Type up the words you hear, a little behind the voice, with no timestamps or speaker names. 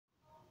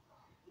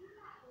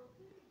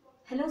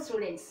Hello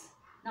students.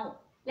 Now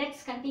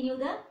let's continue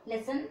the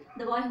lesson,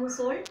 the boy who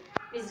sold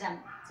wisdom.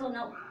 So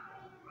now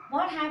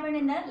what happened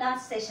in the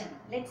last session?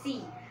 Let's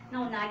see.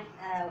 Now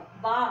the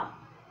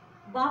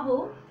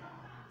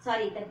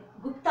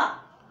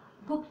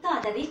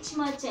Gupta, the rich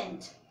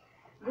merchant.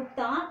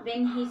 Gupta,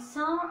 when he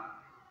saw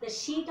the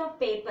sheet of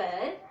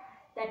paper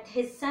that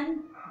his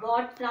son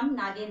bought from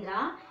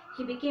Nagendra,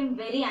 he became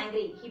very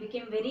angry. He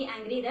became very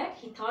angry that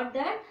he thought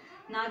that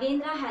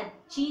Nagendra had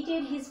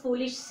cheated his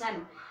foolish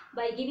son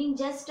by giving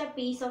just a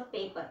piece of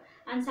paper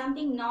and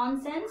something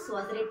nonsense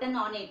was written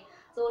on it.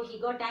 So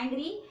he got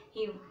angry.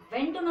 He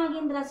went to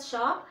Nagendra's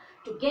shop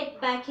to get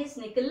back his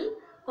nickel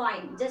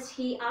coin. Just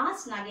he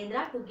asked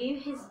Nagendra to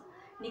give his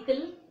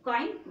nickel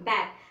coin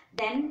back.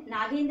 Then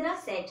Nagendra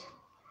said,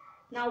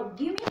 "Now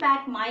give me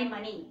back my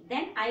money,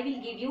 then I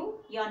will give you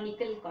your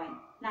nickel coin."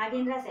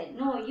 Nagendra said,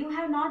 "No, you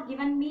have not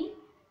given me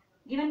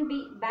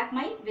back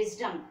my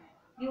wisdom.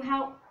 You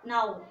have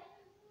now."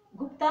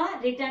 Gupta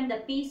returned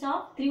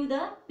threw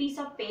the piece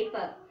of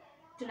paper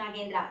to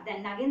Nagendra.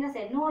 Then Nagendra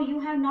said, "No, you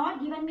have not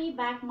given me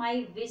back my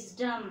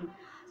wisdom."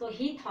 So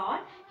he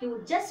thought he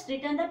would just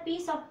return the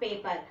piece of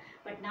paper.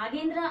 But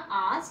Nagendra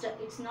asked,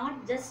 "It's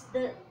not just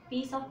the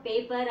piece of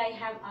paper I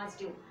have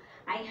asked you.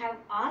 I have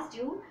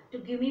asked you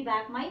to give me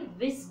back my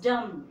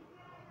wisdom.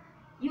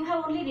 You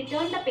have only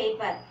returned the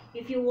paper.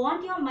 If you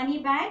want your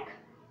money back,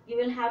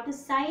 you will have to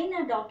sign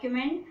a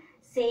document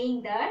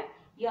saying that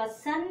your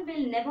son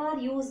will never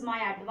use my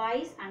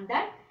advice and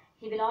that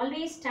he will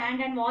always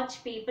stand and watch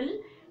people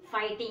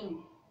fighting."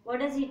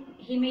 What does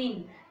he mean?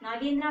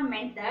 Nagendra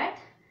meant that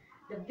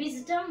the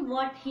wisdom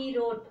what he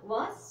wrote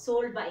was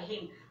sold by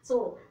him. So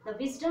the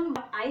wisdom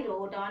what I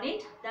wrote on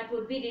it, that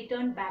would be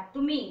returned back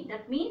to me.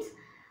 That means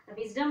the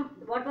wisdom,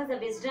 what was the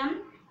wisdom?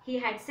 He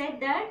had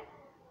said that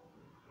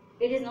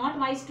it is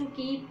not wise to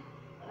keep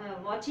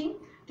watching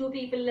two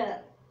people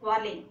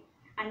quarreling,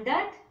 and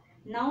that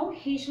now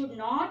he should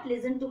not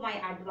listen to my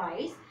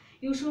advice.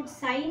 You should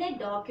sign a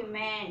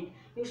document.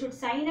 You should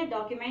sign a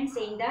document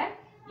saying that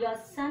your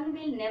son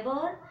will never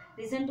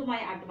listen to my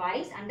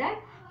advice and that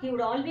he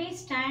would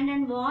always stand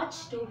and watch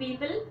two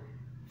people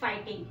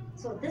fighting.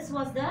 So this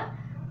was the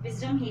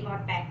wisdom he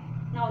got back.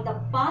 Now the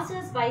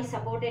passers-by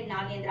supported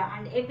Nagendra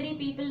and every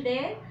people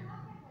there,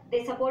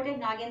 they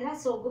supported Nagendra.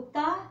 So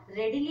Gupta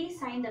readily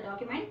signed the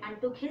document and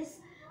took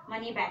his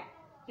money back.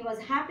 He was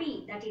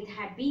happy that it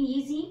had been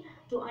easy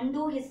to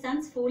undo his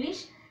son's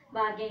foolish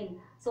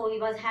bargain. So he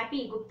was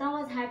happy, Gupta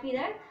was happy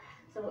that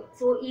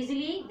so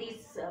easily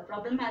this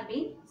problem has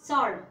been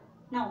solved.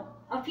 Now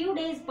a few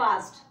days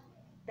passed.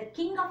 The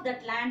king of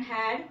that land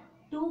had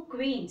two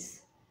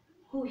queens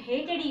who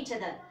hated each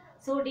other.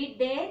 So did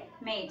their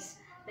maids.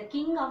 The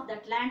king of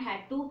that land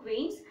had two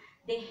queens.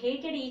 They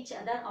hated each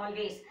other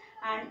always,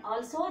 and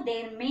also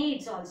their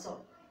maids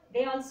also.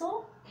 They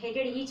also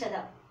hated each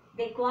other.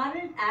 They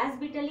quarreled as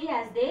bitterly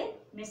as their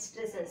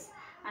mistresses,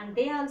 and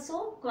they also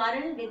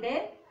quarreled with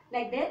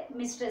their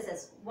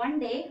mistresses. One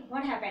day,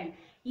 what happened?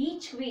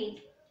 Each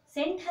queen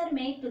sent her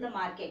maid to the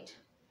market.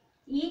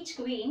 Each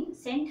queen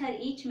sent her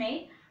each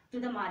maid to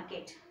the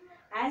market.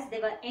 As they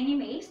were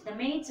enemies, the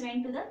maids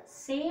went to the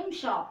same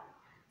shop,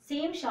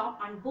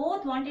 and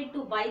both wanted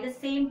to buy the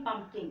same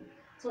pumpkin.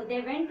 So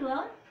they went to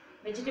a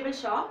vegetable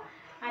shop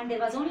and there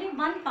was only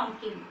one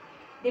pumpkin.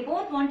 They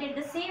both wanted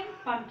the same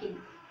pumpkin.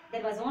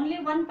 There was only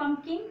one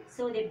pumpkin,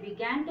 so they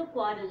began to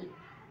quarrel.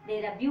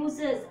 Their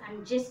abuses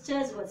and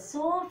gestures were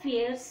so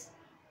fierce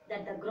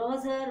that the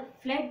grocer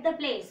fled the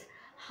place.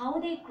 How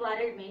they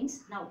quarreled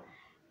means, now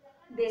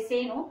they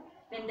say no,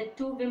 when the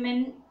two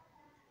women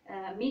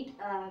meet,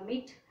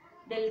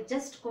 they'll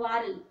just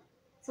quarrel.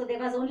 So there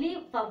was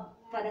only for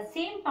the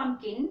same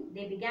pumpkin,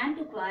 they began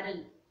to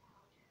quarrel.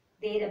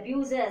 Their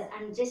abuses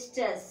and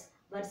gestures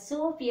were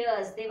so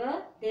fierce, they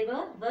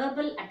were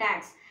verbal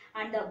attacks,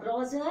 and the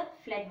grocer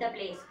fled the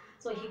place.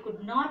 So he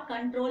could not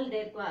control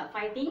their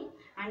fighting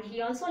and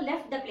he also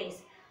left the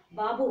place.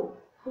 Babu,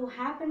 who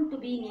happened to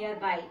be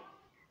nearby,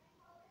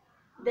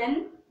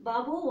 then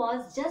Babu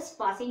was just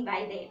passing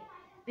by there,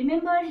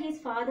 remembered his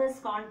father's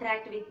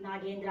contract with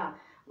Nagendra.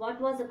 What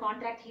was the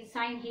contract he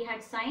signed? He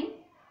had signed,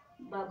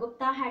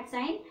 Gupta had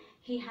signed,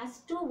 he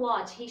has to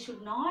watch. He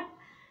should not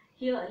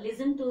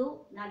listen to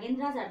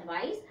Nagendra's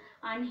advice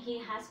and he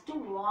has to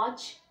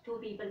watch two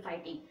people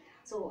fighting.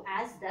 So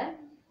as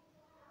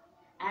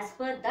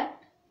per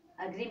that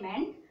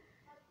agreement,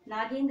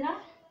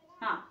 Nagendra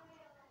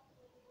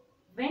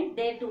went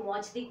there to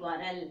watch the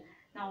quarrel.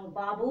 Now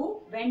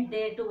Babu went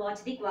there to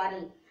watch the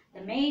quarrel.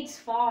 The maids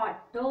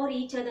fought, tore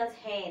each other's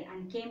hair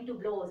and came to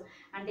blows,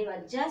 and they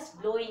were just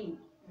blowing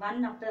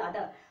one after the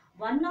other.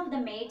 One of the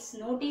maids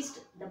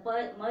noticed the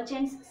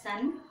merchant's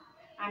son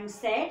and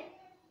said,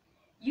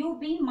 "You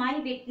be my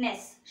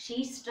witness.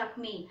 She struck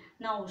me."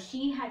 Now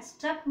she had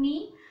struck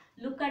me.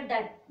 Look at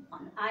that.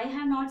 I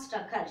have not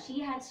struck her.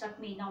 She had struck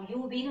me. Now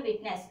you be the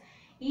witness.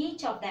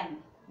 Each of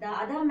them. The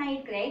other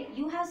maid cried,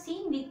 "You have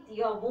seen with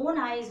your own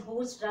eyes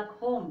who struck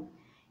whom.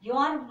 You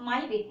are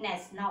my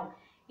witness." Now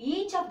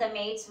each of the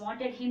maids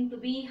wanted him to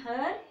be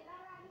her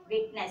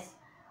witness.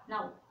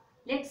 Now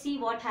Let's see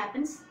what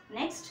happens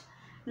next.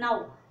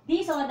 Now,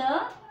 these are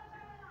the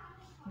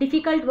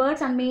difficult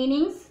words and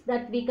meanings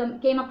that we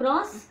came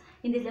across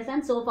in this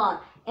lesson so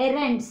far.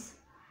 Errands,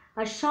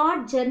 a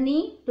short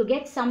journey to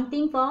get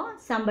something for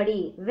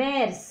somebody.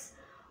 Wares,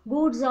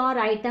 goods or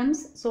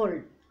items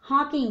sold.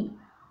 Hawking,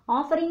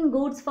 offering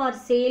goods for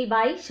sale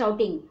by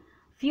shouting.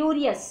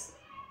 Furious,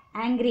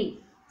 angry.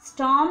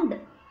 Stormed,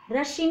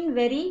 rush in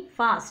very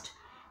fast.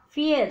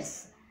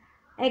 Fierce,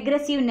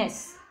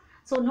 aggressiveness.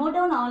 So note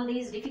down all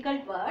these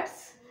difficult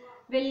words.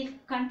 We'll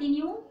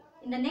continue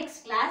in the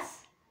next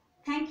class.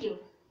 Thank you.